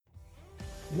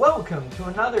Welcome to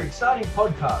another exciting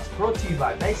podcast brought to you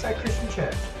by Bayside Christian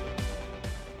Church.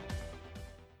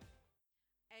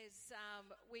 As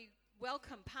we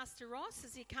welcome Pastor Ross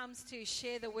as he comes to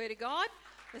share the Word of God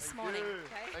this morning.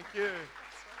 Okay? Thank you.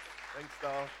 Thanks,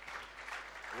 Dale.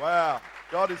 Wow,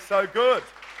 God is so good.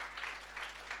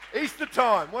 Easter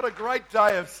time, what a great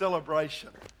day of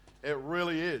celebration. It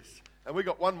really is. And we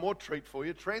got one more treat for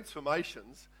you,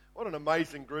 Transformations. What an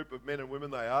amazing group of men and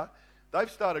women they are. They've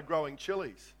started growing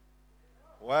chilies.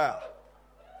 Wow.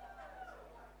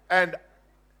 And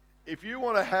if you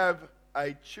want to have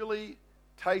a chili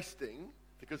tasting,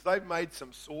 because they've made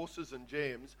some sauces and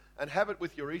jams, and have it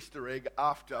with your Easter egg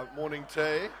after morning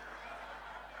tea.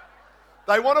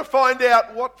 They want to find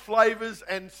out what flavours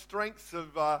and strengths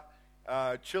of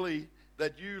chili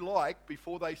that you like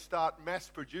before they start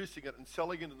mass producing it and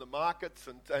selling it in the markets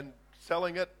and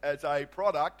selling it as a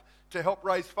product to help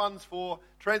raise funds for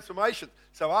transformation.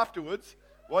 So afterwards,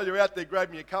 while you're out there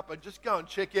grabbing your cuppa, just go and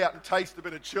check out and taste a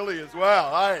bit of chili as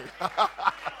well, eh?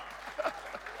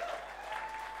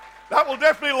 That will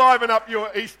definitely liven up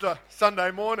your Easter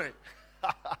Sunday morning.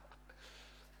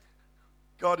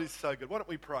 God is so good. Why don't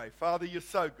we pray? Father, you're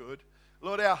so good.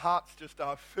 Lord, our hearts just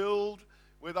are filled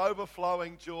with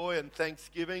overflowing joy and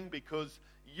thanksgiving because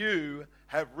you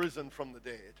have risen from the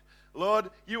dead. Lord,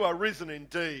 you are risen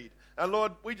indeed. And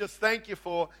Lord, we just thank you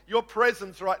for your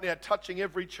presence right now touching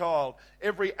every child,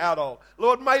 every adult.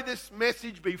 Lord, may this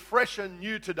message be fresh and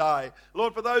new today.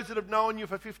 Lord, for those that have known you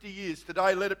for 50 years,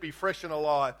 today let it be fresh and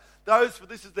alive. Those for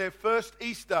this is their first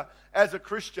Easter as a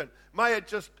Christian, may it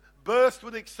just burst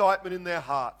with excitement in their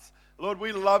hearts. Lord,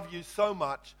 we love you so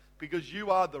much because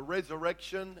you are the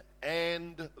resurrection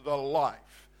and the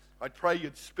life. I pray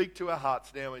you'd speak to our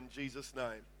hearts now in Jesus'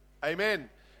 name. Amen.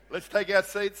 Let's take our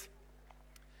seats.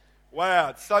 Wow,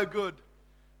 it's so good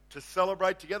to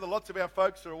celebrate together. Lots of our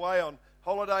folks are away on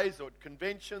holidays or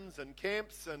conventions and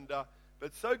camps, but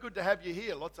it's so good to have you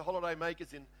here. Lots of holiday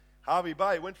makers in Hervey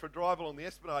Bay. Went for a drive along the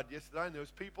Esplanade yesterday, and there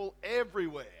was people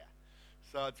everywhere.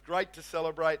 So it's great to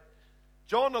celebrate.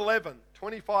 John 11,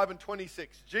 25 and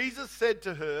 26. Jesus said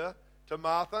to her, to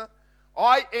Martha,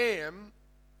 I am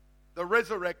the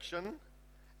resurrection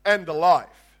and the life.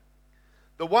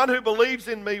 The one who believes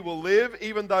in me will live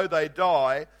even though they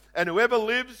die, and whoever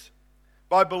lives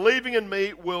by believing in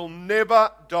me will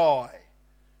never die.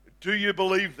 Do you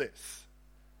believe this?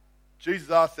 Jesus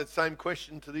asked that same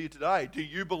question to you today. Do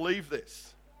you believe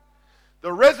this?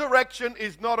 The resurrection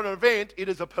is not an event, it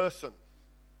is a person.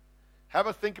 Have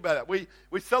a think about it.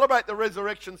 We celebrate the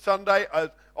Resurrection Sunday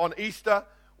on Easter,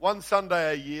 one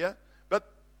Sunday a year,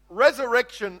 but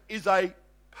resurrection is a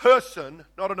person,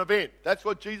 not an event. That's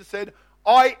what Jesus said.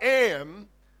 I am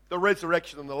the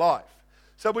resurrection and the life.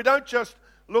 So we don't just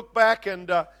look back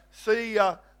and see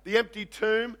the empty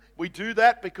tomb. We do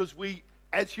that because we,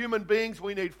 as human beings,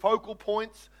 we need focal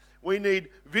points. We need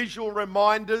visual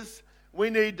reminders. We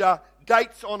need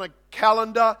dates on a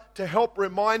calendar to help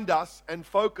remind us and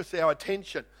focus our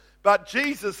attention. But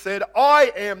Jesus said,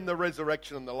 I am the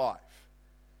resurrection and the life.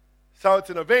 So it's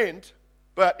an event,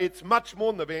 but it's much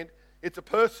more than an event. It's a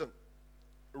person.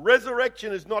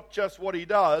 Resurrection is not just what he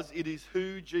does, it is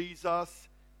who Jesus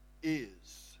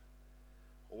is.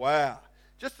 Wow.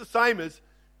 Just the same as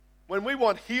when we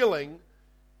want healing,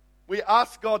 we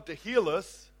ask God to heal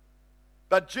us,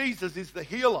 but Jesus is the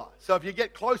healer. So if you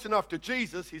get close enough to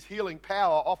Jesus, his healing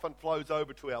power often flows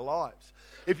over to our lives.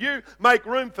 If you make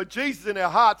room for Jesus in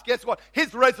our hearts, guess what?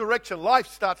 His resurrection life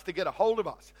starts to get a hold of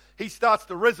us. He starts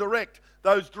to resurrect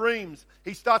those dreams.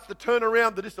 He starts to turn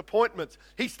around the disappointments.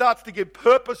 He starts to give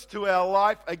purpose to our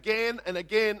life again and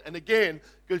again and again.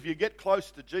 Because if you get close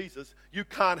to Jesus, you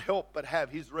can't help but have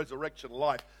his resurrection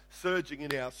life surging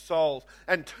in our souls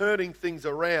and turning things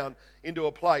around into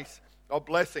a place of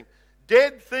blessing.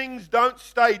 Dead things don't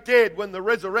stay dead when the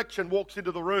resurrection walks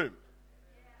into the room.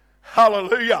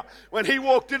 Hallelujah. When he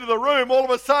walked into the room, all of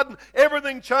a sudden,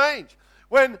 everything changed.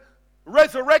 When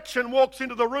resurrection walks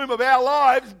into the room of our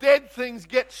lives, dead things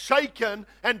get shaken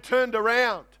and turned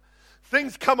around.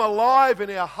 Things come alive in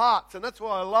our hearts, and that's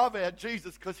why I love our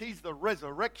Jesus, because he's the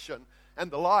resurrection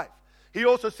and the life. He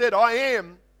also said, I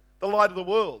am the light of the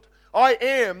world. I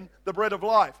am the bread of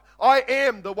life. I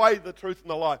am the way, the truth,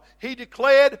 and the life. He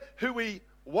declared who he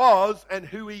was and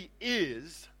who he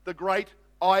is, the great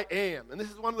I am. And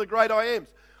this is one of the great I ams.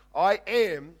 I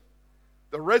am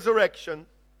the resurrection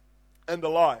and the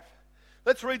life.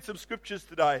 Let's read some scriptures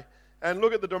today and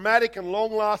look at the dramatic and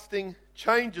long-lasting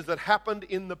changes that happened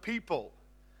in the people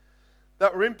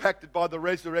that were impacted by the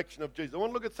resurrection of Jesus. I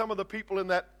want to look at some of the people in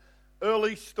that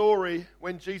early story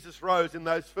when Jesus rose in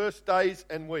those first days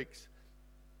and weeks.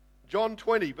 John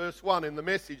 20, verse 1 in the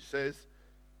Message says,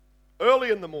 "Early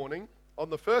in the morning, on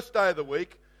the first day of the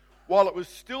week, while it was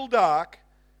still dark,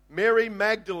 Mary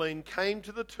Magdalene came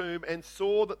to the tomb and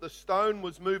saw that the stone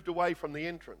was moved away from the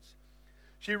entrance.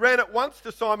 She ran at once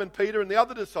to Simon Peter and the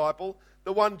other disciple,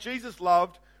 the one Jesus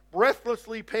loved,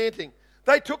 breathlessly panting,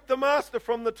 'They took the Master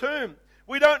from the tomb.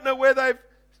 We don't know where they've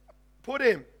put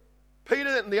him.'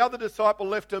 Peter and the other disciple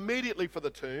left immediately for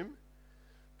the tomb.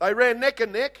 They ran neck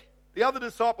and neck. The other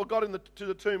disciple got to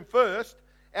the tomb first,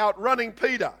 outrunning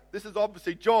Peter." This is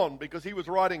obviously John, because he was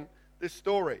writing this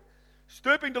story.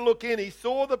 "Stooping to look in, he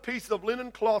saw the piece of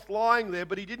linen cloth lying there,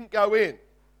 but he didn't go in.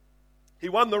 He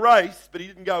won the race, but he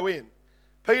didn't go in.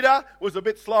 Peter was a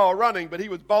bit slower running, but he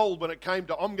was bold when it came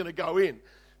to, 'I'm going to go in.'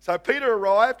 So Peter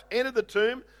arrived, entered the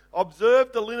tomb,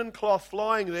 observed the linen cloth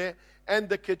lying there, and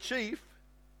the kerchief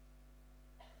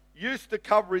used to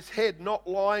cover his head, not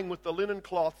lying with the linen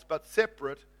cloths, but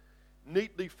separate,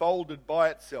 neatly folded by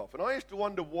itself." And I used to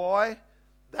wonder why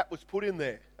that was put in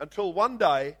there, until one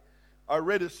day I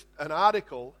read an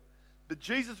article that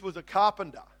Jesus was a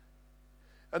carpenter,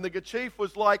 and the kerchief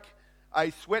was like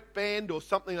a sweatband or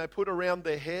something they put around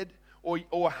their head,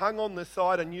 or hung on the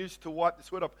side and used to wipe the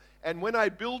sweat off. And when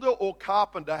a builder or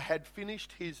carpenter had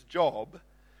finished his job,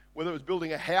 whether it was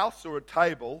building a house or a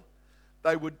table,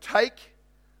 they would take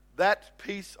that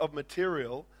piece of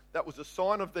material that was a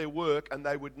sign of their work, and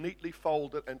they would neatly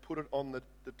fold it and put it on the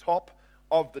top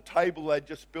of the table they'd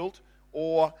just built,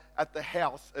 or at the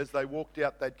house as they walked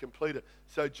out they'd complete it.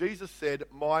 So Jesus said,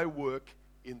 "My work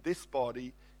in this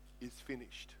body is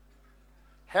finished."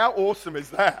 How awesome is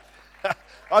that?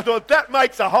 I thought that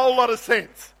makes a whole lot of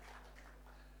sense.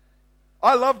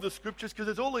 I love the scriptures because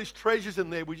there's all these treasures in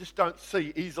there we just don't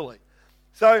see easily.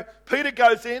 So Peter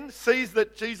goes in, sees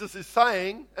that Jesus is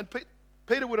saying, and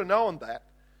Peter would have known that,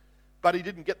 but he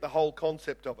didn't get the whole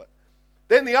concept of it.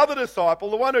 Then the other disciple,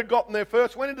 the one who had gotten there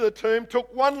first, went into the tomb,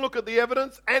 took one look at the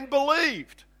evidence and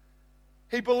believed.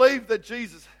 He believed that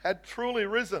Jesus had truly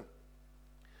risen.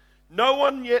 No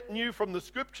one yet knew from the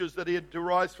scriptures that he had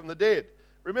arisen from the dead.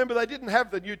 Remember, they didn't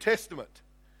have the New Testament.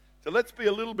 So let's be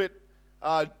a little bit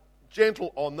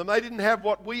gentle on them. They didn't have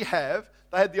what we have.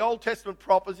 They had the Old Testament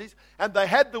prophecies, and they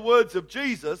had the words of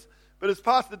Jesus. But as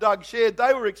Pastor Doug shared,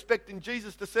 they were expecting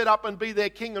Jesus to set up and be their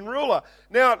king and ruler.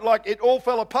 Now, like, it all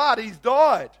fell apart. He's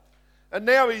died. And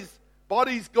now his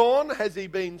body's gone. Has he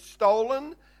been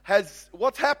stolen?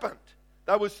 What's happened?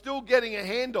 They were still getting a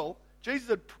handle. Jesus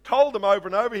had told them over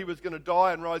and over he was going to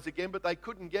die and rise again, but they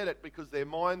couldn't get it because their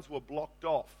minds were blocked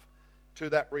off to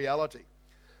that reality.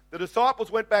 The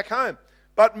disciples went back home,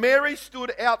 but Mary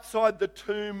stood outside the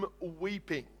tomb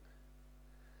weeping.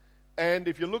 And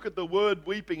if you look at the word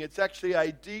weeping, it's actually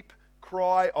a deep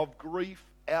cry of grief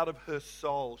out of her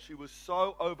soul. She was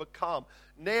so overcome.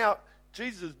 Now,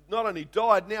 Jesus not only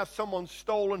died, now someone's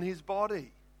stolen his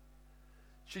body.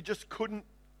 She just couldn't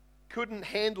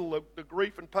handle the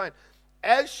grief and pain.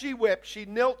 As she wept, she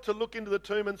knelt to look into the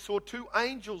tomb and saw two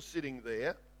angels sitting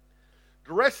there,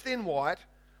 dressed in white,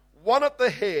 one at the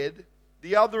head,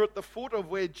 the other at the foot of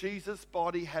where Jesus'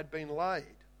 body had been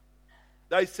laid.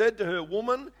 They said to her,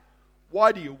 "Woman,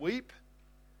 why do you weep?"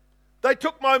 "They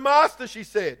took my master," she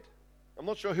said. I'm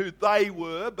not sure who they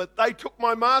were, but they took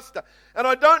my master, and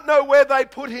I don't know where they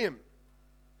put him.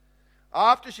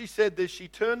 After she said this, she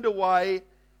turned away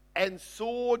and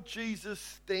saw Jesus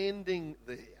standing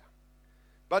there.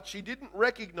 But she didn't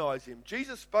recognize him.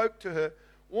 Jesus spoke to her,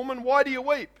 "Woman, why do you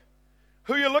weep?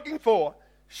 Who are you looking for?"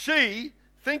 She,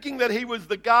 thinking that he was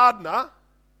the gardener,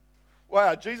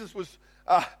 wow, Jesus was,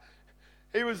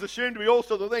 he was assumed to be all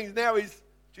sorts of things. Now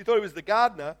she thought he was the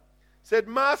gardener, said,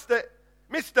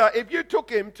 "Mister, if you took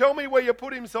him, tell me where you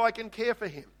put him so I can care for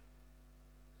him."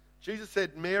 Jesus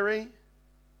said, "Mary."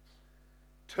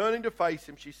 Turning to face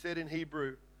him, she said in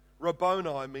Hebrew,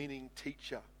 "Rabboni," meaning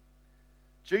teacher.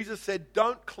 Jesus said,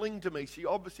 "Don't cling to me." She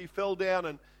obviously fell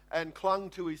down and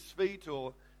clung to his feet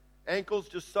or ankles,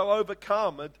 just so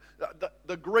overcome. And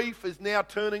the grief is now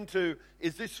turning to,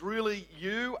 is this really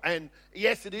you? And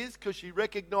yes, it is, because she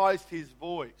recognized his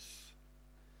voice.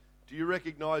 Do you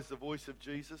recognize the voice of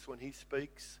Jesus when he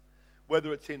speaks?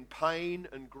 Whether it's in pain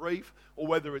and grief, or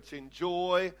whether it's in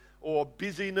joy or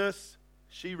busyness,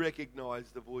 she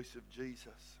recognized the voice of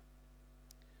Jesus.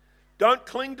 "Don't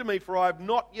cling to me, for I have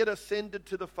not yet ascended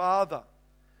to the Father.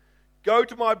 Go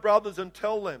to my brothers and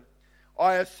tell them,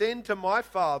 I ascend to my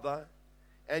Father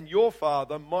and your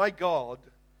Father, my God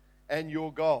and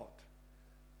your God."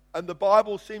 And the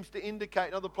Bible seems to indicate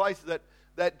in other places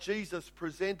that Jesus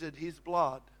presented his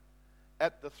blood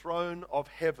at the throne of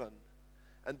heaven.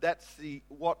 And that's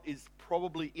what is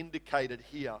probably indicated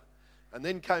here. and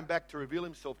then came back to reveal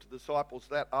himself to the disciples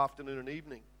that afternoon and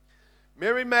evening.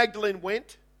 Mary Magdalene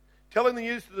went, telling the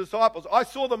news to the disciples, "I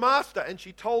saw the Master," and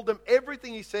she told them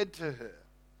everything he said to her.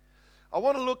 I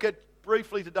want to look at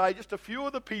briefly today just a few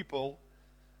of the people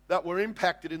that were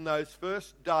impacted in those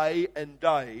first day and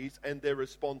days and their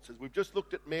responses. We've just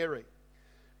looked at Mary.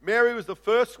 Mary was the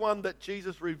first one that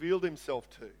Jesus revealed himself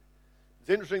to. It's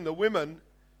interesting, the women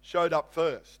showed up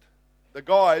first. The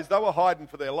guys, they were hiding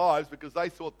for their lives because they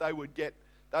thought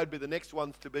they'd be the next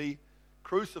ones to be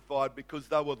crucified because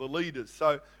they were the leaders.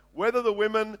 So whether the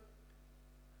women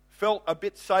felt a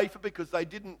bit safer because they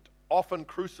didn't often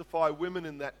crucify women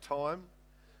in that time,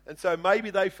 and so maybe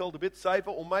they felt a bit safer,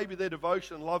 or maybe their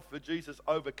devotion and love for Jesus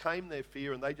overcame their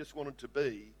fear and they just wanted to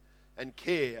be and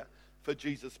care for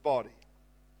Jesus' body.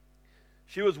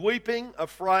 She was weeping,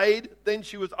 afraid. Then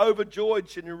she was overjoyed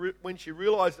when she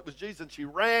realized it was Jesus, and she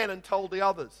ran and told the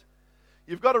others.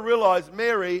 You've got to realize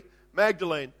Mary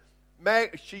Magdalene,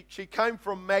 she came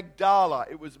from Magdala.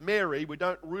 It was Mary. We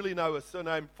don't really know her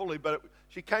surname fully, but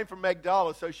she came from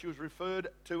Magdala, so she was referred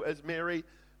to as Mary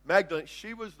Magdalene.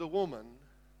 She was the woman,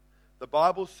 the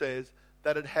Bible says,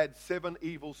 that had had 7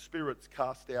 evil spirits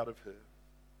cast out of her.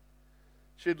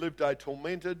 She had lived a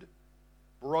tormented,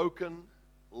 broken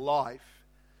life.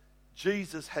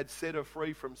 Jesus had set her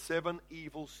free from 7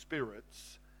 evil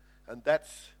spirits, and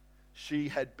she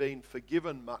had been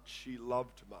forgiven much, she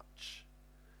loved much.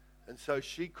 And so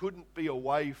she couldn't be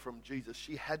away from Jesus.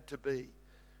 She had to be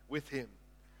with him.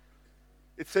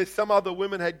 It says some other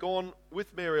women had gone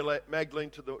with Mary Magdalene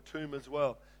to the tomb as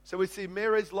well. So we see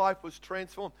Mary's life was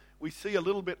transformed. We see a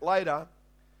little bit later,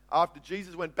 after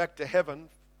Jesus went back to heaven,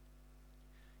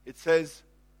 it says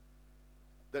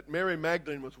that Mary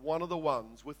Magdalene was one of the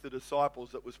ones with the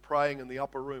disciples that was praying in the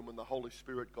upper room when the Holy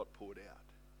Spirit got poured out.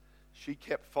 She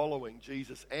kept following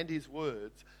Jesus and his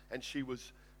words, and she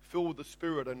was filled with the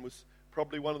Spirit and was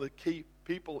probably one of the key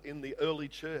people in the early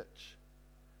church.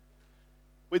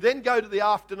 We then go to the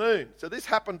afternoon. So this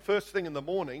happened first thing in the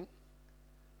morning.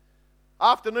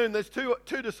 Afternoon, there's two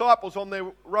disciples on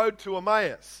their road to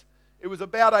Emmaus. It was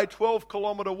about a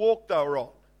 12-kilometre walk they were on.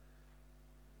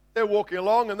 They're walking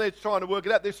along and they're trying to work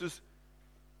it out. This is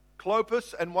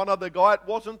Clopas and one other guy. It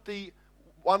wasn't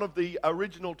one of the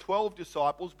original 12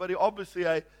 disciples, but obviously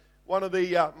might have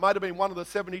been one of the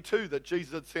 72 that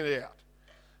Jesus had sent out.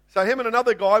 So him and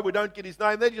another guy, we don't get his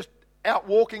name, they're just out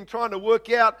walking, trying to work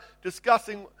out,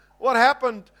 discussing what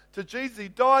happened to Jesus. He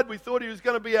died. We thought he was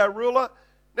going to be our ruler.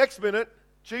 Next minute,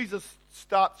 Jesus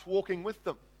starts walking with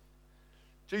them.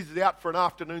 Jesus is out for an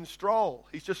afternoon stroll.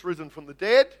 He's just risen from the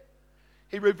dead.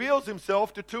 He reveals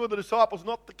himself to 2 of the disciples,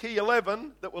 not the key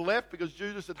 11 that were left because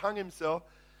Judas had hung himself.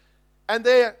 And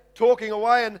they're talking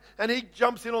away and he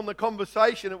jumps in on the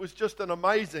conversation. It was just an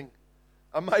amazing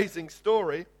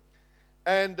story.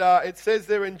 And it says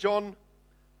there in John...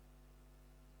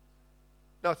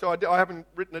 No, so I haven't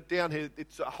written it down here.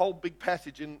 It's a whole big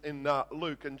passage in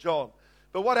Luke and John.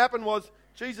 But what happened was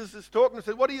Jesus is talking and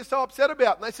said, "What are you so upset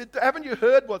about?" And they said, "Haven't you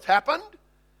heard what's happened?"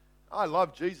 I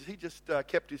love Jesus. He just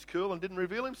kept his cool and didn't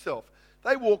reveal himself.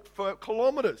 They walked for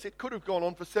kilometres. It could have gone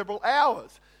on for several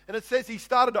hours. And it says he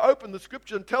started to open the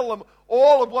scripture and tell them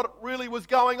all of what really was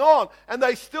going on. And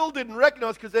they still didn't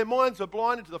recognize because their minds were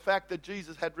blinded to the fact that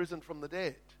Jesus had risen from the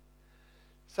dead.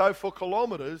 So for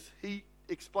kilometres, he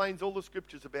explains all the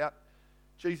scriptures about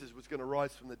Jesus was going to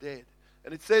rise from the dead.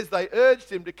 And it says they urged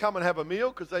him to come and have a meal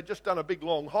because they'd just done a big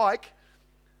long hike.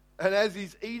 And as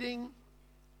he's eating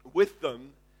with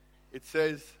them, it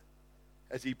says,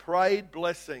 as he prayed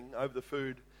blessing over the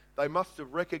food, they must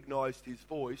have recognized his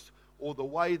voice or the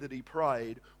way that he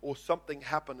prayed, or something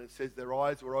happened. It says their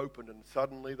eyes were opened and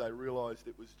suddenly they realized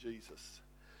it was Jesus.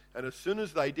 And as soon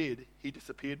as they did, he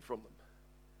disappeared from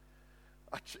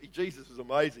them. Jesus was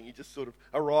amazing. He just sort of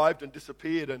arrived and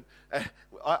disappeared. And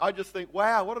I just think,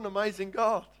 wow, what an amazing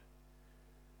God.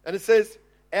 And it says,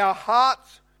 our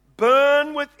hearts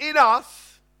burn within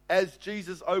us as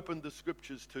Jesus opened the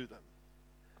scriptures to them.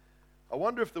 I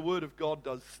wonder if the Word of God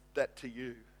does that to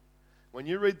you. When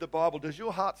you read the Bible, does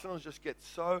your heart sometimes just get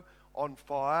so on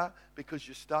fire because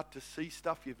you start to see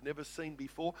stuff you've never seen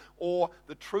before, or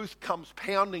the truth comes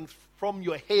pounding from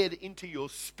your head into your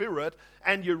spirit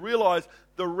and you realize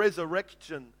the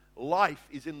resurrection life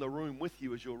is in the room with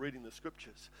you as you're reading the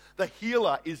scriptures. The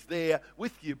healer is there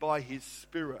with you by his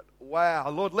Spirit. Wow,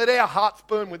 Lord, let our hearts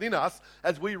burn within us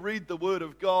as we read the Word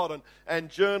of God and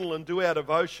journal and do our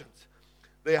devotions.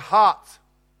 Their hearts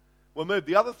were moved.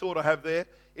 The other thought I have there,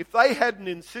 if they hadn't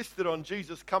insisted on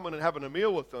Jesus coming and having a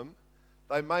meal with them,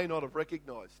 they may not have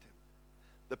recognized him.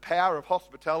 The power of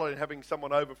hospitality and having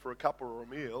someone over for a cup or a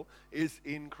meal is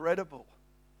incredible.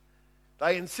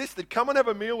 They insisted, come and have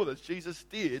a meal with us. Jesus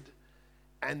did,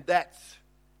 and that's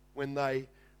when they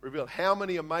revealed how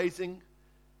many amazing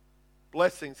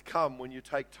blessings come when you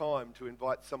take time to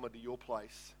invite someone to your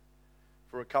place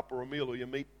for a cup or a meal, or you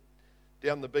meet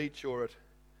down the beach or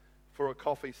for a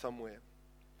coffee somewhere.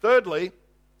 Thirdly,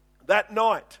 that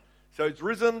night, so he's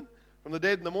risen from the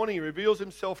dead in the morning, he reveals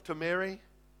himself to Mary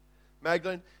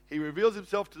Magdalene, he reveals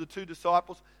himself to the two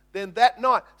disciples. Then that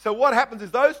night, so what happens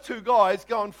is those two guys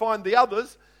go and find the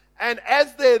others, and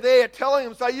as they're there telling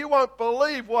them, say, you won't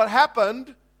believe what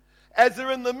happened, as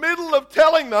they're in the middle of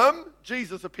telling them,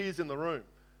 Jesus appears in the room.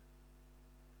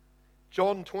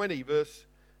 John 20, verse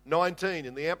 19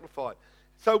 in the Amplified.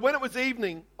 So when it was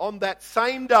evening on that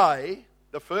same day,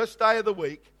 the first day of the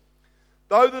week,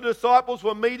 though the disciples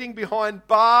were meeting behind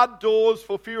barred doors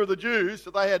for fear of the Jews,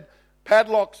 so they had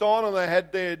padlocks on and they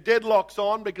had their deadlocks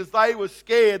on because they were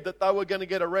scared that they were going to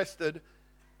get arrested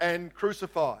and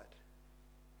crucified.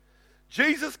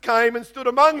 Jesus came and stood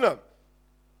among them.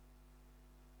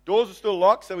 Doors are still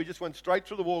locked, so he just went straight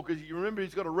through the wall, because you remember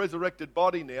he's got a resurrected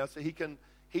body now, so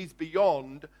he's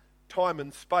beyond time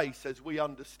and space as we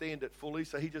understand it fully,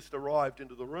 so he just arrived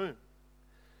into the room.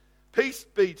 Peace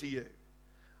be to you.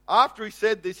 After he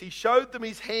said this, he showed them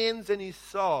his hands and his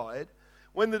side.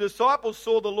 When the disciples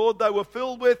saw the Lord, they were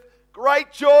filled with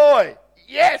great joy.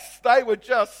 Yes, they were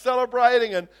just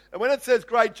celebrating. And when it says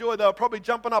great joy, they were probably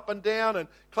jumping up and down and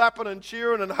clapping and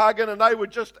cheering and hugging, and they were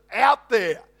just out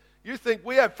there. You think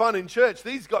we have fun in church.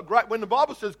 These got great. When the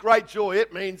Bible says great joy,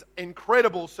 it means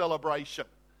incredible celebration.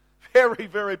 Very,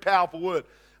 very powerful word.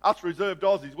 Us reserved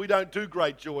Aussies, we don't do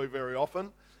great joy very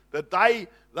often. But they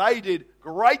did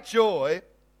great joy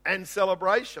and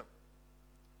celebration.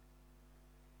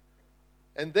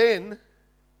 And then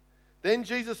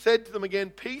Jesus said to them again,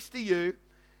 peace to you.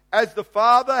 As the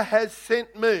Father has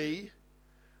sent me,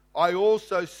 I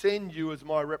also send you as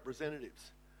my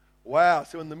representatives. Wow.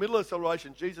 So in the middle of the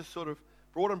celebration, Jesus sort of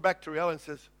brought them back to reality and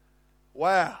says,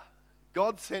 wow,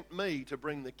 God sent me to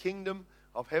bring the kingdom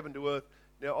of heaven to earth.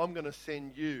 Now I'm going to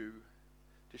send you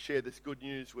to share this good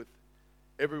news with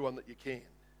everyone that you can.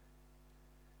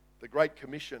 The Great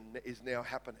Commission is now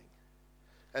happening.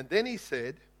 And then he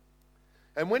said,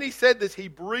 and when he said this, he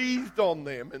breathed on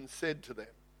them and said to them.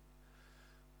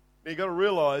 Now you've got to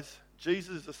realize,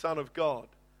 Jesus is the Son of God.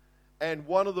 And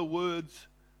one of the words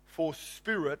for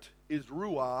spirit is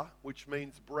ruah, which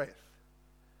means breath.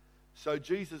 So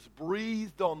Jesus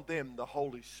breathed on them the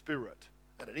Holy Spirit,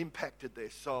 and it impacted their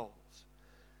souls.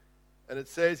 And it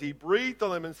says, he breathed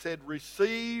on them and said,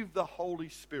 receive the Holy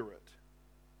Spirit.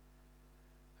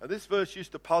 Now this verse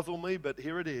used to puzzle me, but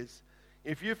here it is.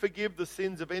 If you forgive the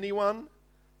sins of anyone,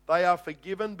 they are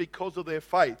forgiven because of their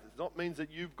faith. It does not mean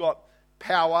that you've got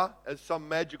power, as some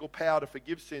magical power to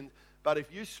forgive sins. But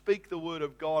if you speak the word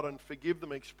of God and forgive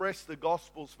them, express the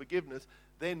gospel's forgiveness,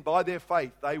 then by their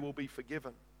faith they will be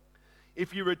forgiven.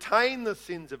 If you retain the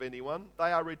sins of anyone,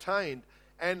 they are retained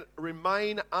and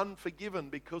remain unforgiven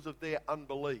because of their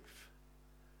unbelief.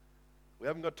 We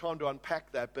haven't got time to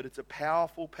unpack that, but it's a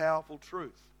powerful, powerful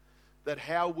truth. That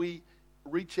how we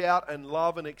reach out and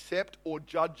love and accept or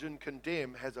judge and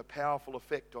condemn has a powerful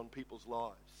effect on people's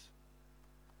lives.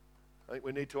 I think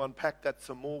we need to unpack that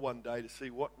some more one day to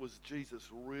see what was Jesus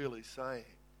really saying.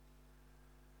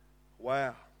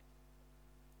 Wow.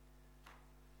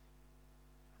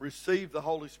 Received the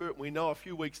Holy Spirit. We know a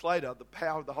few weeks later the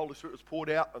power of the Holy Spirit was poured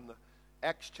out in the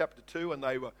Acts chapter 2, and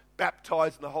they were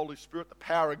baptized in the Holy Spirit. The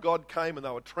power of God came and they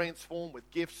were transformed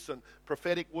with gifts and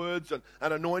prophetic words and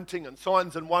anointing and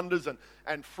signs and wonders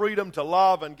and freedom to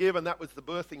love and give, and that was the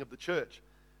birthing of the church.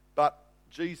 But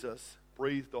Jesus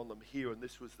breathed on them here, and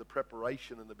this was the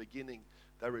preparation in the beginning.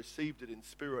 They received it in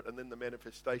spirit, and then the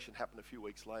manifestation happened a few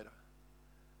weeks later.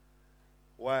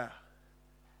 Wow.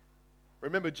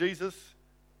 Remember Jesus?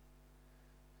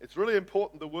 It's really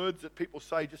important the words that people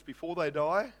say just before they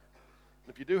die.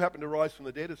 And if you do happen to rise from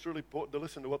the dead, it's really important to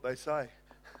listen to what they say.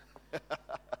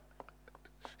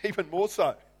 Even more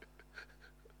so.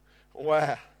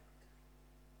 Wow.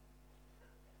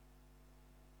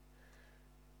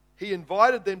 He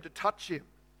invited them to touch him,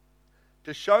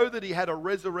 to show that he had a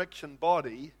resurrection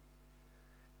body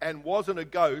and wasn't a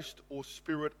ghost or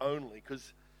spirit only.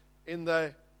 Because in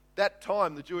that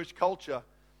time, the Jewish culture,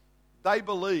 they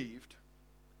believed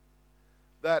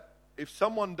that if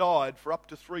someone died for up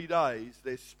to 3 days,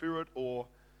 their spirit or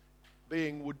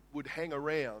being would hang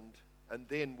around and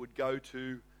then would go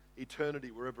to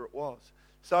eternity, wherever it was.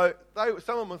 So some of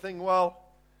them were thinking, well,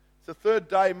 it's the third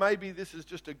day, maybe this is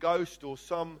just a ghost or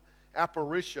some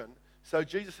apparition. So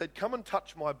Jesus said, come and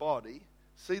touch my body,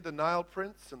 see the nail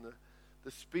prints and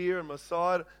the spear in my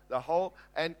side, the hole,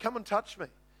 and come and touch me.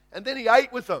 And then he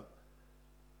ate with them.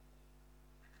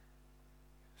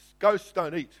 Ghosts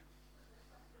don't eat.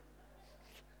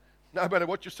 No matter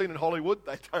what you've seen in Hollywood,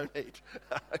 they don't eat.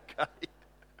 Okay.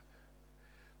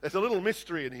 There's a little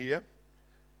mystery in here.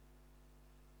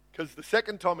 Because the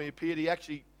second time he appeared, he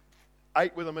actually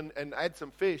ate with them and had some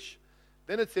fish.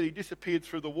 Then it said he disappeared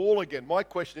through the wall again. My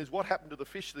question is, what happened to the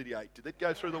fish that he ate? Did it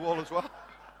go through the wall as well?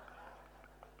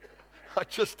 I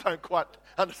just don't quite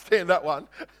understand that one.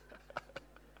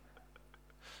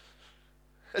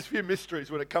 There's a few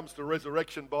mysteries when it comes to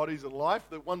resurrection bodies and life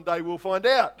that one day we'll find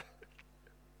out.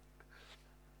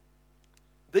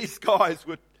 These guys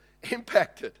were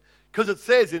impacted because it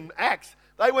says in Acts,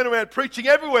 they went around preaching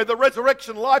everywhere the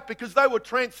resurrection life because they were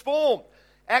transformed.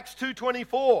 Acts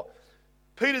 2:24.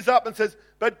 Peter's up and says,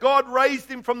 but God raised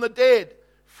him from the dead,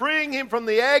 freeing him from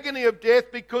the agony of death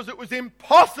because it was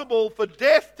impossible for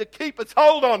death to keep its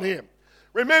hold on him.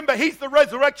 Remember, he's the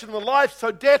resurrection of the life,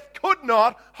 so death could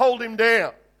not hold him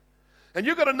down. And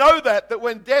you've got to know that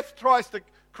when death tries to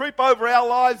creep over our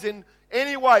lives in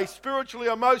any way, spiritually,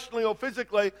 emotionally, or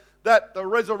physically, that the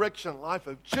resurrection life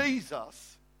of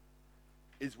Jesus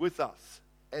is with us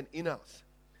and in us.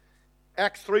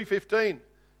 Acts 3:15,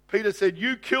 Peter said,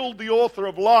 you killed the author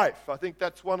of life. I think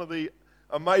that's one of the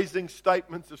amazing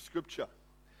statements of Scripture.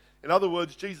 In other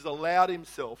words, Jesus allowed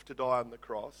himself to die on the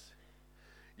cross.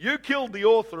 You killed the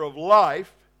author of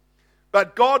life,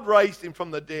 but God raised him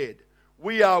from the dead.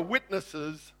 We are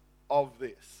witnesses of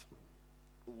this.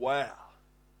 Wow.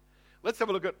 Let's have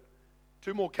a look at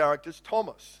two more characters.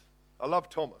 Thomas. I love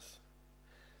Thomas.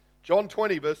 John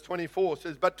 20, verse 24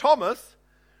 says, but Thomas,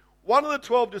 one of the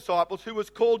 12 disciples, who was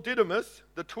called Didymus,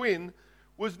 the twin,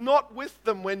 was not with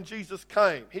them when Jesus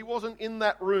came. He wasn't in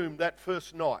that room that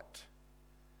first night.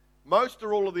 Most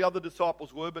or all of the other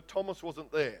disciples were, but Thomas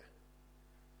wasn't there.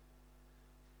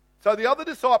 So the other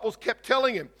disciples kept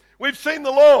telling him, we've seen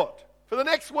the Lord. For the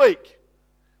next week,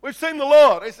 we've seen the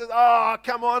Lord. He says,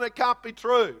 come on, it can't be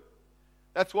true.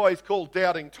 That's why he's called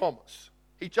Doubting Thomas.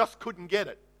 He just couldn't get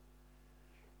it.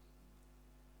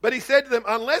 But he said to them,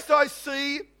 unless I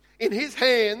see in his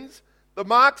hands the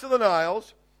marks of the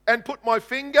nails, and put my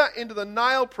finger into the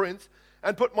nail prints,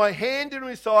 and put my hand into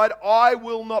his side, I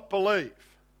will not believe.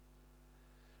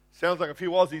 Sounds like a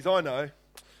few Aussies I know.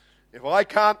 If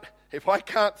I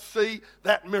can't see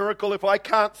that miracle, if I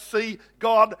can't see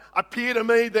God appear to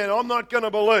me, then I'm not going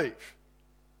to believe.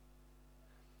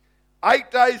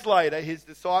 8 days later, his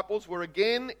disciples were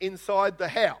again inside the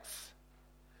house,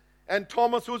 and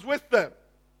Thomas was with them.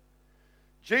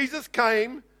 Jesus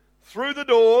came through the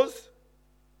doors,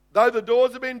 though the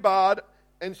doors had been barred,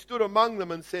 and stood among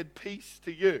them and said, peace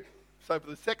to you. So for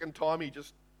the second time, he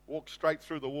just walked straight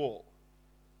through the wall.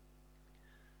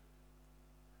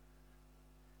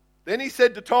 Then he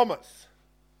said to Thomas,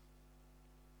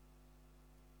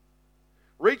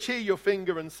 reach here your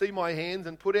finger and see my hands,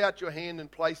 and put out your hand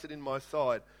and place it in my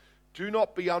side. Do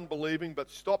not be unbelieving, but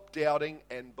stop doubting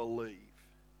and believe.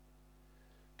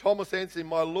 Thomas answered him,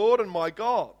 my Lord and my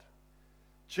God.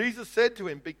 Jesus said to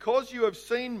him, because you have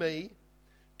seen me,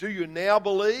 do you now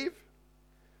believe?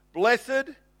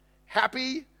 Blessed,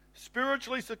 happy,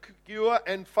 spiritually secure,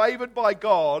 and favored by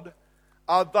God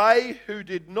are they who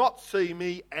did not see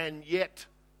me and yet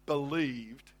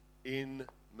believed in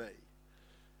me.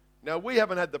 Now, we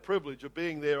haven't had the privilege of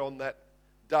being there on that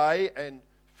day and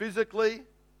physically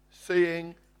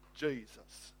seeing Jesus.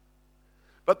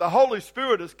 But the Holy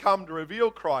Spirit has come to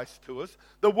reveal Christ to us.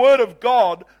 The Word of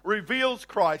God reveals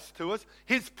Christ to us.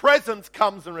 His presence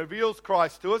comes and reveals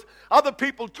Christ to us. Other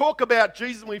people talk about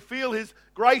Jesus and we feel His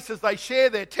grace as they share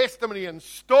their testimony and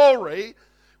story.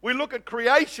 We look at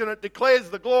creation, it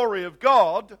declares the glory of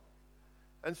God.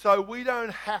 And so we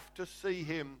don't have to see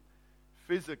Him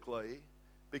physically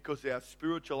because our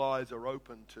spiritual eyes are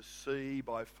open to see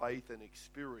by faith and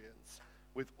experience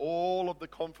with all of the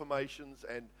confirmations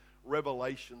and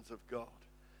revelations of God.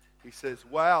 He says,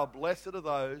 wow, blessed are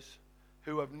those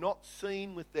who have not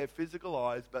seen with their physical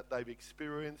eyes, but they've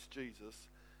experienced Jesus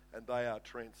and they are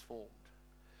transformed.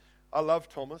 I love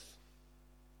Thomas.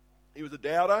 He was a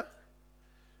doubter,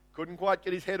 couldn't quite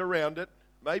get his head around it.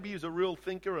 Maybe he was a real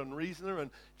thinker and reasoner and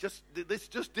this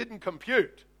just didn't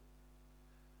compute.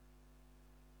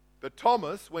 But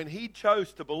Thomas, when he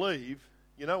chose to believe,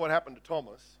 you know what happened to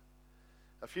Thomas?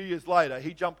 A few years later,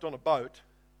 he jumped on a boat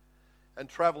and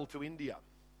travelled to India.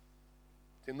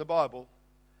 It's in the Bible.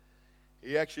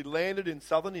 He actually landed in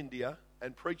southern India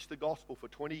and preached the gospel for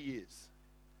 20 years.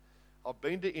 I've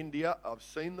been to India. I've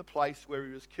seen the place where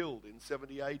he was killed in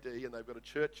 70 AD, and they've got a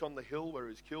church on the hill where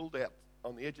he was killed out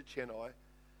on the edge of Chennai.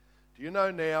 Do you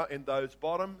know now in those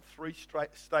bottom three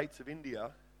states of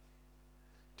India,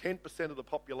 10% of the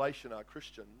population are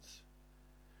Christians,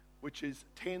 which is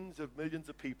tens of millions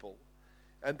of people.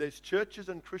 And there's churches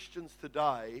and Christians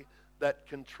today that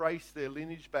can trace their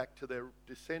lineage back to their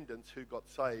descendants who got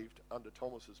saved under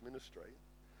Thomas's ministry.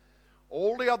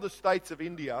 All the other states of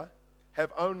India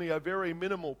have only a very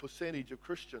minimal percentage of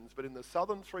Christians, but in the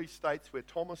southern three states where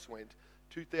Thomas went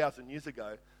 2,000 years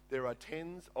ago, there are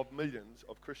tens of millions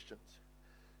of Christians.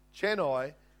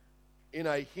 Chennai, in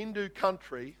a Hindu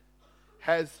country,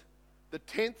 has the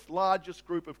 10th largest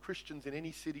group of Christians in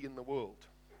any city in the world.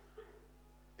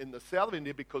 In the south of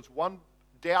India, because one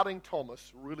doubting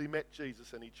Thomas really met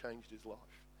Jesus and he changed his life.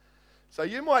 So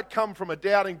you might come from a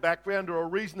doubting background or a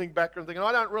reasoning background thinking,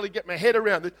 I don't really get my head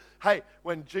around this. Hey,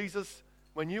 when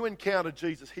you encounter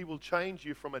Jesus, he will change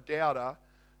you from a doubter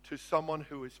to someone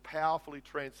who is powerfully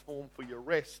transformed for your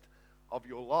rest of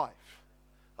your life.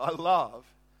 I love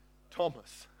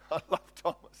Thomas. I love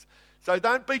Thomas. So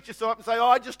don't beat yourself up and say,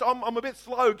 I'm a bit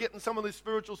slow getting some of this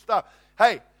spiritual stuff.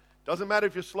 Hey, doesn't matter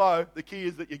if you're slow. The key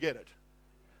is that you get it.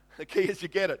 The key is you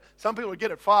get it. Some people get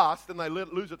it fast and they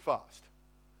lose it fast.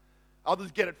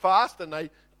 Others get it fast and they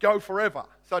go forever.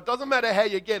 So it doesn't matter how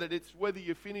you get it. It's whether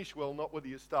you finish well, not whether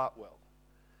you start well.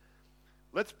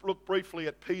 Let's look briefly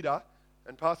at Peter.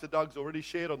 And Pastor Doug's already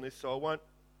shared on this, so I won't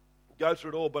go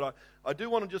through it all. But I do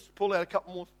want to just pull out a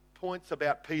couple more points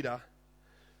about Peter.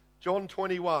 John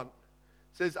 21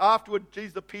 says, afterward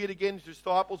Jesus appeared again to his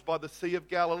disciples by the Sea of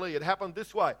Galilee. It happened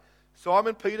this way.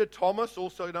 Simon Peter, Thomas,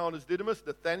 also known as Didymus,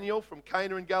 Nathanael from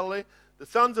Cana in Galilee, the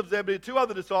sons of Zebedee, two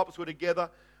other disciples were together.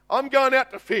 I'm going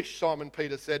out to fish, Simon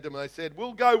Peter said to them. They said,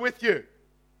 we'll go with you.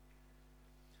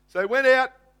 So they went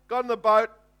out, got in the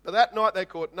boat. But that night they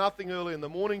caught nothing. Early in the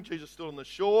morning Jesus stood on the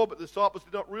shore, but the disciples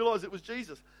did not realize it was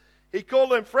Jesus. He called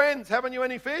them, friends, haven't you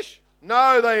any fish?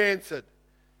 No, they answered.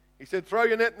 He said, throw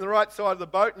your net in the right side of the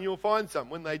boat and you'll find some.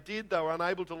 When they did, they were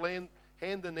unable to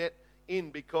hand the net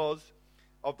in because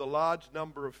of the large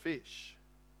number of fish.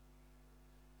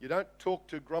 You don't talk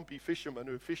to grumpy fishermen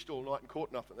who fished all night and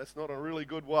caught nothing. That's not a really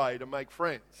good way to make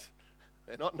friends.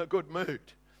 They're not in a good mood.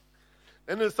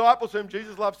 Then the disciples whom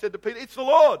Jesus loved said to Peter, it's the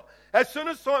Lord. As soon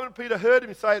as Simon Peter heard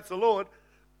him say it's the Lord,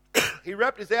 he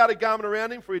wrapped his outer garment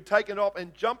around him, for he had taken it off,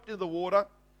 and jumped into the water.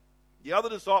 The other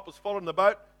disciples followed in the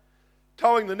boat,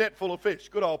 towing the net full of fish.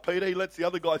 Good old Peter, he lets the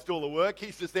other guys do all the work.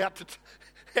 He's just out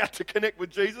to connect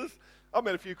with Jesus. I've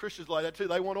met a few Christians like that too.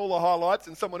 They want all the highlights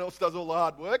and someone else does all the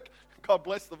hard work. God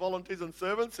bless the volunteers and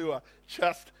servants who are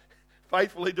just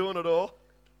faithfully doing it all.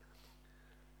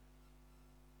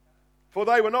 For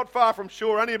they were not far from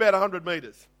shore, only about 100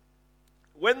 metres.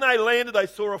 When they landed, they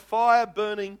saw a fire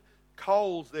burning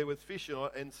coals there with fish in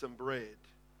it and some bread.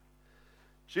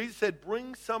 Jesus said,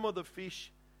 bring some of the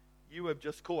fish you have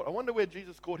just caught. I wonder where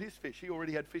Jesus caught his fish. He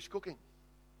already had fish cooking.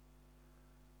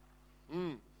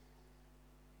 Good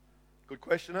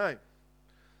question, eh?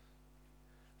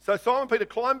 So Simon Peter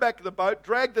climbed back to the boat,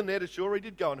 dragged the net ashore. He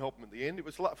did go and help him at the end. It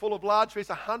was full of large fish,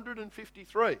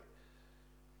 153.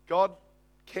 God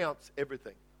counts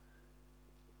everything.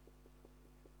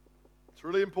 It's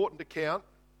really important to count.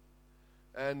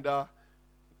 And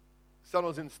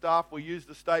sometimes in staff we use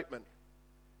the statement,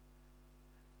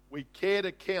 we care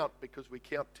to count because we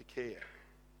count to care.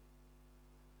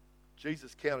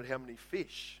 Jesus counted how many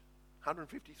fish?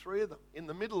 153 of them, in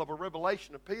the middle of a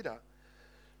revelation of Peter.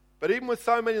 But even with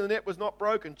so many, the net was not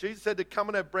broken. Jesus said to come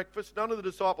and have breakfast. None of the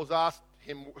disciples asked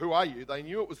him, who are you? They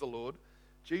knew it was the Lord.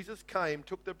 Jesus came,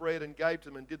 took the bread and gave to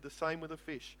them, and did the same with the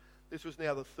fish. This was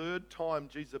now the third time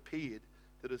Jesus appeared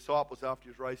to the disciples after he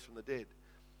was raised from the dead.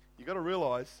 You've got to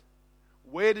realize,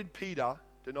 where did Peter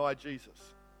deny Jesus?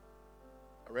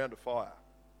 Around a fire.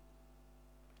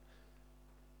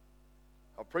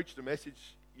 I preached a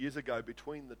message years ago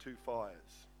between the two fires.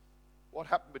 What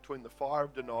happened between the fire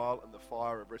of denial and the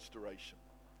fire of restoration?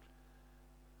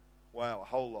 Wow, a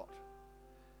whole lot.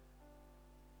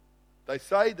 They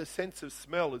say the sense of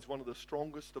smell is one of the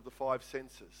strongest of the five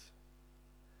senses.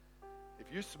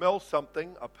 If you smell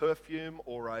something, a perfume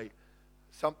or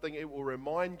something, it will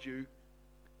remind you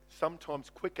sometimes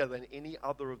quicker than any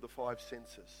other of the five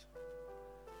senses.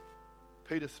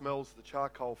 Peter smells the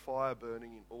charcoal fire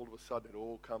burning, and all of a sudden it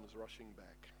all comes rushing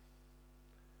back.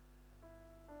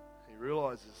 He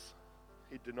realizes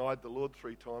he denied the Lord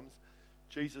 3 times.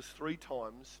 Jesus 3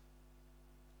 times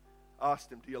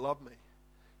asked him, do you love me?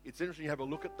 It's interesting, you have a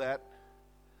look at that.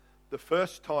 The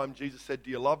first time Jesus said, do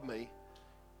you love me?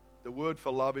 The word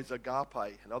for love is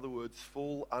agape. In other words,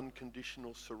 full,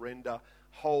 unconditional surrender,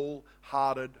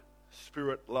 wholehearted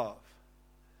spirit love.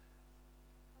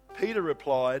 Peter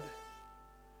replied,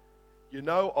 you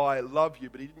know I love you,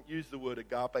 but he didn't use the word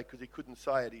agape because he couldn't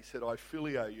say it. He said, I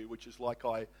phileo you, which is like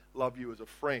I love you as a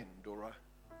friend or an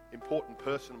important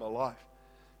person in my life.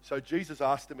 So Jesus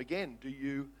asked him again, do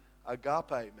you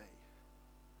agape me?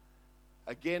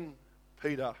 Again,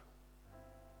 Peter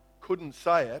couldn't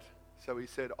say it, so he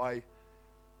said, I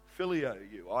phileo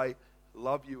you. I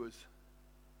love you as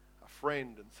a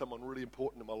friend and someone really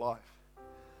important in my life.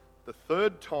 The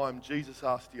third time Jesus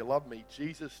asked, do you love me?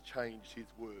 Jesus changed his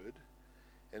word.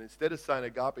 And instead of saying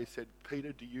agape, he said,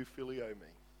 Peter, do you phileo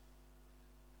me?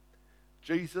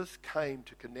 Jesus came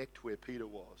to connect where Peter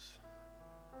was.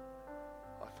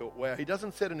 I thought, wow, he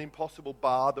doesn't set an impossible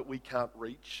bar that we can't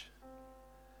reach.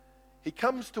 He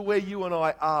comes to where you and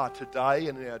I are today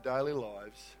and in our daily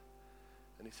lives.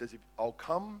 And he says, I'll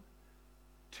come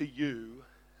to you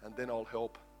and then I'll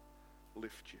help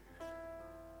lift you.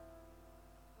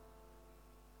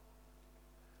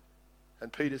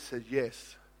 And Peter said,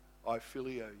 yes, I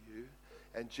phileo you.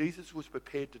 And Jesus was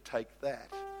prepared to take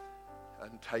that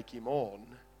and take him on,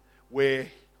 where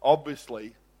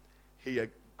obviously he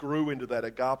grew into that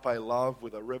agape love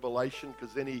with a revelation,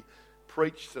 because then he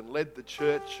preached and led the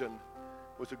church and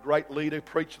was a great leader,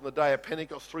 preached on the day of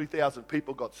Pentecost, 3,000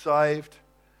 people got saved.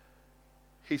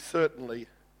 He certainly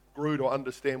grew to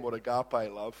understand what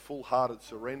agape love, full-hearted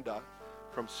surrender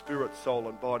from spirit, soul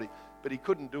and body. But he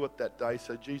couldn't do it that day,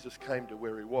 so Jesus came to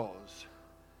where he was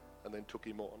and then took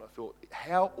him on. I thought,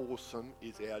 how awesome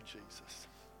is our Jesus?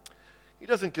 He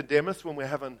doesn't condemn us when we're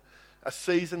having a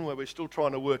season where we're still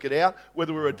trying to work it out,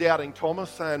 whether we're a doubting Thomas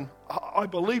saying, I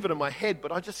believe it in my head,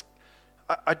 but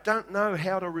I don't know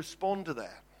how to respond to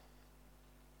that.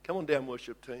 Come on down,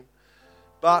 worship team.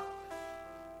 And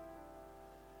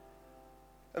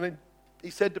then he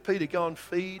said to Peter, go and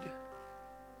feed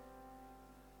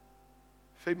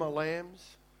my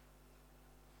lambs,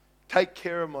 take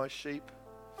care of my sheep,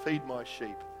 feed my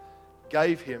sheep.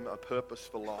 Gave him a purpose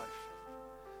for life.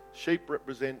 Sheep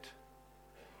represent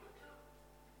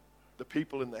the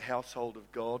people in the household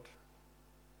of God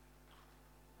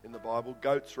in the Bible.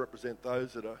 Goats represent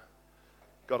those that are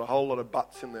got a whole lot of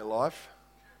butts in their life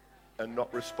and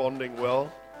not responding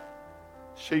well.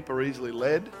 Sheep are easily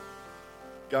led.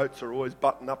 Goats are always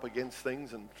butting up against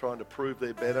things and trying to prove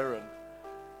they're better. And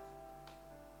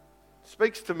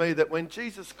speaks to me that when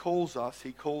Jesus calls us,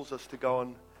 he calls us to go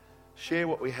and share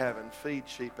what we have and feed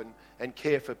sheep and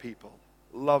care for people,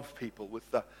 love people with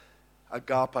the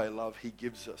agape love he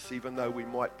gives us, even though we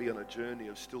might be on a journey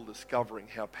of still discovering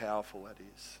how powerful that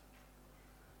is.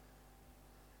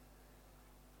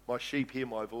 My sheep hear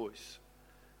my voice.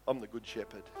 I'm the good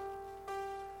shepherd.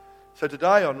 So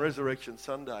today on Resurrection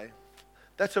Sunday,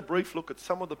 that's a brief look at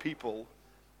some of the people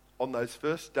on those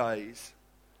first days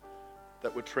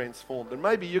that were transformed. And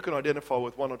maybe you can identify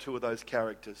with one or two of those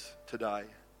characters today.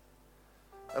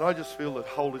 And I just feel the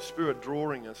Holy Spirit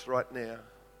drawing us right now.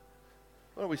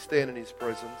 Why don't we stand in his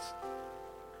presence?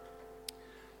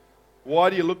 Why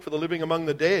do you look for the living among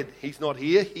the dead? He's not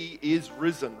here. He is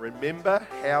risen. Remember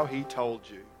how he told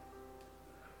you.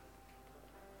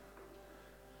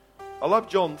 I love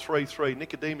John 3:3.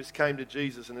 Nicodemus came to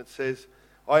Jesus and it says,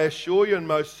 I assure you and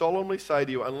most solemnly say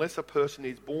to you, unless a person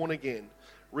is born again,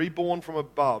 reborn from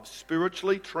above,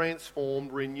 spiritually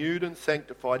transformed, renewed and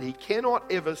sanctified, he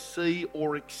cannot ever see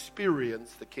or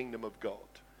experience the kingdom of God.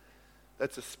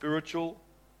 That's a spiritual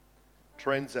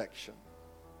transaction.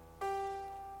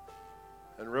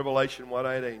 In Revelation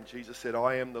 1:18, Jesus said,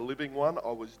 I am the living one.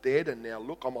 I was dead and now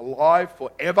look, I'm alive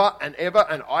forever and ever,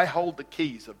 and I hold the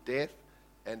keys of death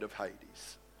and of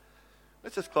Hades.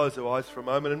 Let's just close our eyes for a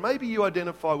moment, and maybe you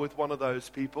identify with one of those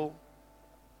people.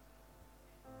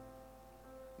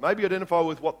 Maybe you identify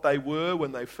with what they were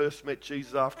when they first met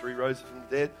Jesus after he rose from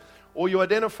the dead. Or you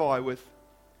identify with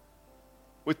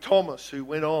Thomas, who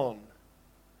went on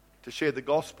to share the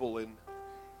gospel in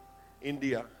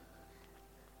India.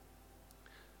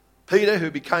 Peter,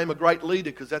 who became a great leader,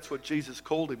 because that's what Jesus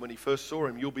called him when he first saw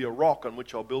him. You'll be a rock on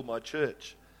which I'll build my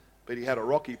church. But he had a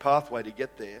rocky pathway to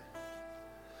get there.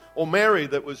 Or Mary,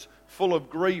 that was full of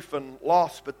grief and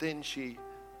loss, but then she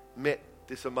met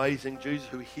this amazing Jesus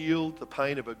who healed the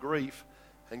pain of her grief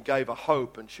and gave her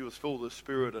hope, and she was full of the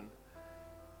Spirit and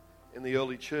in the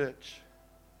early church.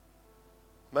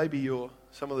 Maybe you're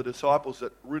some of the disciples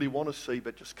that really want to see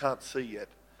but just can't see yet.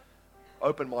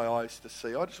 Open my eyes to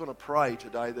see. I just want to pray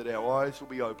today that our eyes will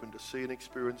be open to see and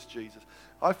experience Jesus.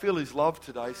 I feel his love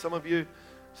today. Some of you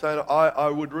saying, I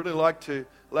would really like to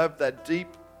have that deep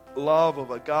love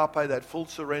of agape, that full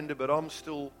surrender, but I'm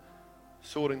still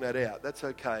sorting that out. That's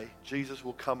okay. Jesus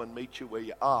will come and meet you where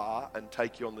you are and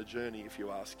take you on the journey if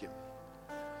you ask him.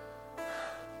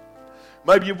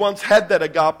 Maybe you've once had that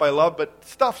agape love, but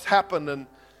stuff's happened and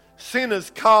sin has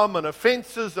come and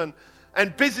offences and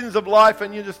busyness of life,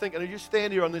 and you're just thinking, you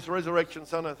stand here on this Resurrection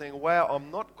Sunday thinking, wow, I'm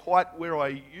not quite where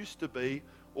I used to be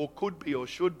or could be or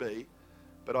should be,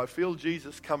 but I feel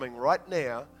Jesus coming right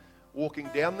now, walking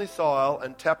down this aisle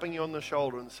and tapping you on the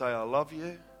shoulder and say, I love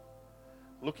you,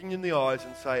 looking in the eyes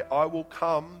and say, I will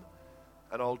come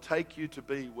and I'll take you to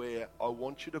be where I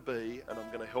want you to be, and I'm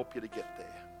going to help you to get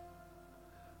there.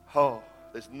 Oh,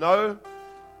 there's no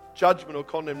judgment or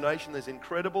condemnation. There's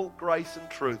incredible grace and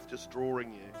truth just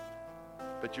drawing you.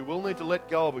 But you will need to let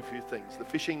go of a few things. The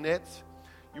fishing nets.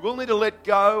 You will need to let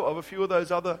go of a few of those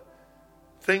other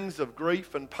things of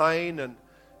grief and pain and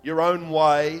your own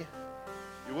way.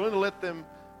 You're willing to let them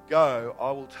go.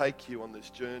 I will take you on this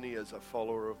journey as a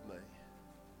follower of me.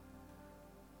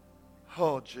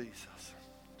 Oh, Jesus.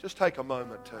 Just take a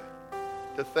moment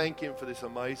to thank him for this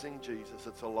amazing Jesus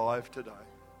that's alive today.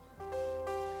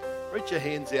 Reach your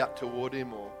hands out toward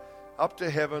him or up to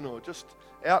heaven or just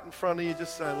out in front of you,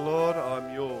 just saying, Lord,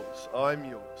 I'm yours. I'm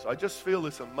yours. I just feel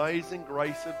this amazing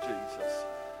grace of Jesus.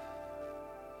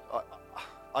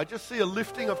 I just see a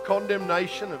lifting of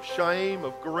condemnation, of shame,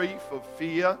 of grief, of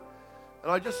fear.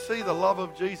 And I just see the love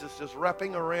of Jesus just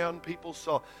wrapping around people's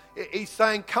soul. He's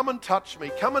saying, come and touch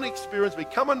me. Come and experience me.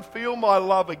 Come and feel my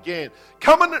love again.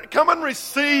 Come and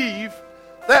receive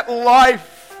that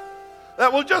life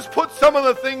that will just put some of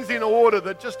the things in order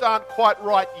that just aren't quite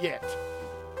right yet.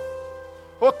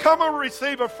 Or come and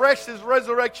receive afresh His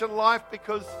resurrection life,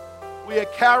 because we are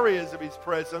carriers of His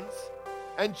presence.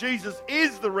 And Jesus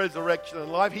is the resurrection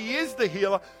and life. He is the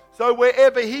healer. So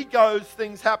wherever He goes,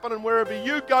 things happen. And wherever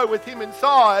you go with Him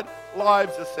inside,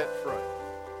 lives are set free.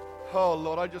 Oh,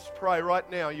 Lord, I just pray right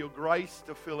now your grace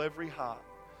to fill every heart.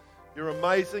 Your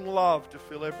amazing love to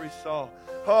fill every soul.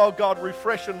 Oh, God,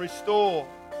 refresh and restore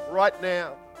right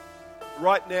now.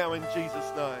 Right now in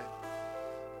Jesus' name.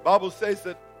 The Bible says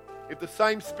that if the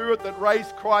same Spirit that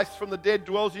raised Christ from the dead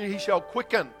dwells in you, He shall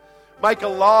quicken, make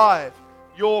alive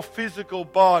your physical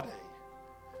body.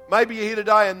 Maybe you're here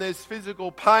today and there's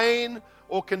physical pain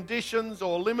or conditions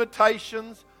or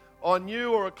limitations on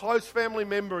you or a close family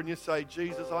member, and you say,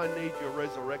 Jesus, I need your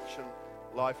resurrection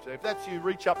life today. If that's you,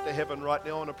 reach up to heaven right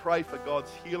now. I want to pray for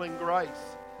God's healing grace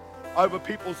over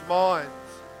people's minds,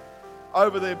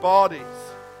 over their bodies.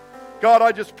 God,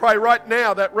 I just pray right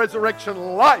now that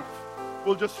resurrection life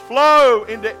will just flow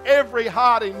into every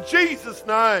heart in Jesus'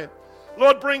 name.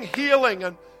 Lord, bring healing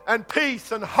and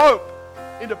peace and hope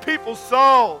into people's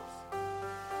souls.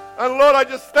 And Lord, I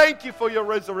just thank you for your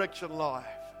resurrection life.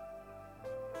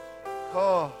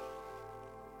 Oh,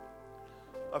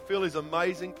 I feel His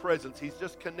amazing presence. He's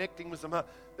just connecting with some.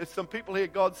 There's some people here,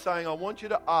 God's saying, I want you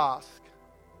to ask.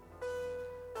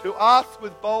 To ask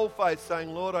with bold faith,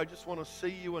 saying, Lord, I just want to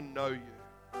see you and know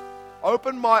you.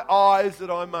 Open my eyes that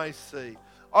I may see.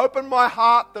 Open my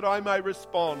heart that I may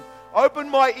respond. Open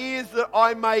my ears that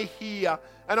I may hear.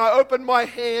 And I open my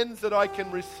hands that I can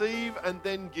receive and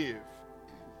then give.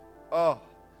 Oh,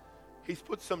 He's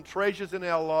put some treasures in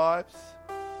our lives.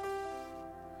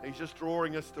 He's just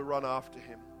drawing us to run after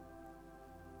Him.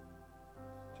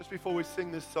 Just before we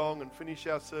sing this song and finish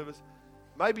our service,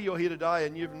 maybe you're here today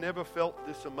and you've never felt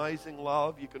this amazing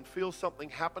love. You can feel something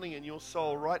happening in your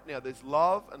soul right now. There's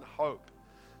love and hope.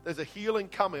 There's a healing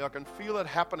coming. I can feel it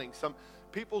happening. Some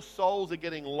people's souls are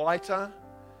getting lighter.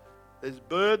 There's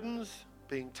burdens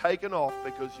being taken off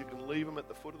because you can leave them at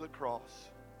the foot of the cross.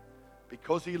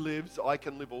 Because He lives, I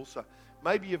can live also.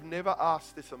 Maybe you've never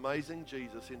asked this amazing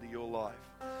Jesus into your life.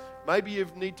 Maybe you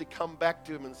need to come back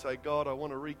to Him and say, God, I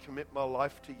want to recommit my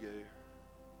life to you.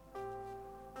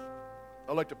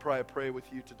 I'd like to pray a prayer with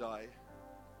you today.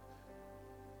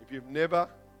 If you've never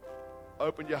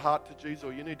opened your heart to Jesus,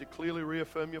 or you need to clearly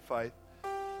reaffirm your faith,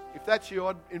 if that's you,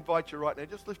 I'd invite you right now.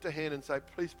 Just lift a hand and say,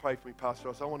 please pray for me, Pastor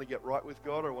Ross. I want to get right with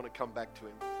God, or I want to come back to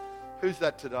Him. Who's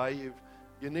that today?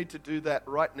 You need to do that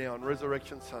right now on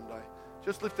Resurrection Sunday.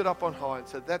 Just lift it up on high and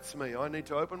say, that's me. I need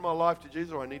to open my life to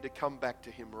Jesus, or I need to come back to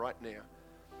Him right now.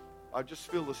 I just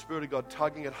feel the Spirit of God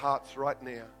tugging at hearts right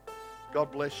now.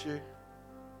 God bless you.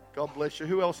 God bless you.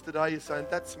 Who else today? You're saying,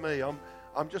 that's me.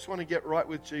 I'm just want to get right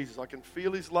with Jesus. I can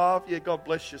feel His love. Yeah, God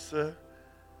bless you, sir.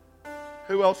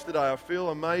 Who else today? I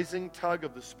feel amazing tug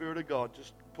of the Spirit of God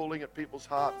just pulling at people's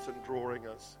hearts and drawing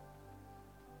us.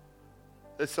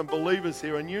 There's some believers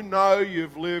here, and you know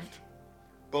you've lived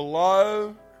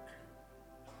below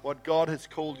what God has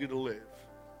called you to live.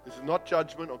 This is not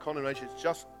judgment or condemnation. It's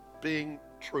just being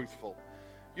truthful.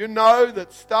 You know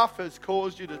that stuff has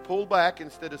caused you to pull back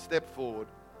instead of step forward.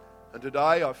 And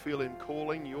today I feel Him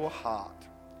calling your heart.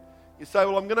 You say,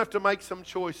 well, I'm going to have to make some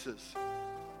choices.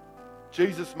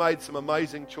 Jesus made some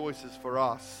amazing choices for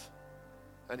us,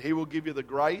 and He will give you the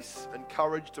grace and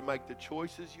courage to make the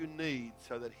choices you need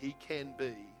so that He can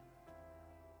be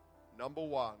number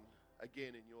one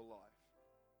again in your life.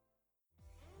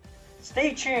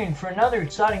 Stay tuned for another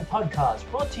exciting podcast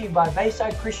brought to you by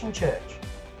Bayside Christian Church.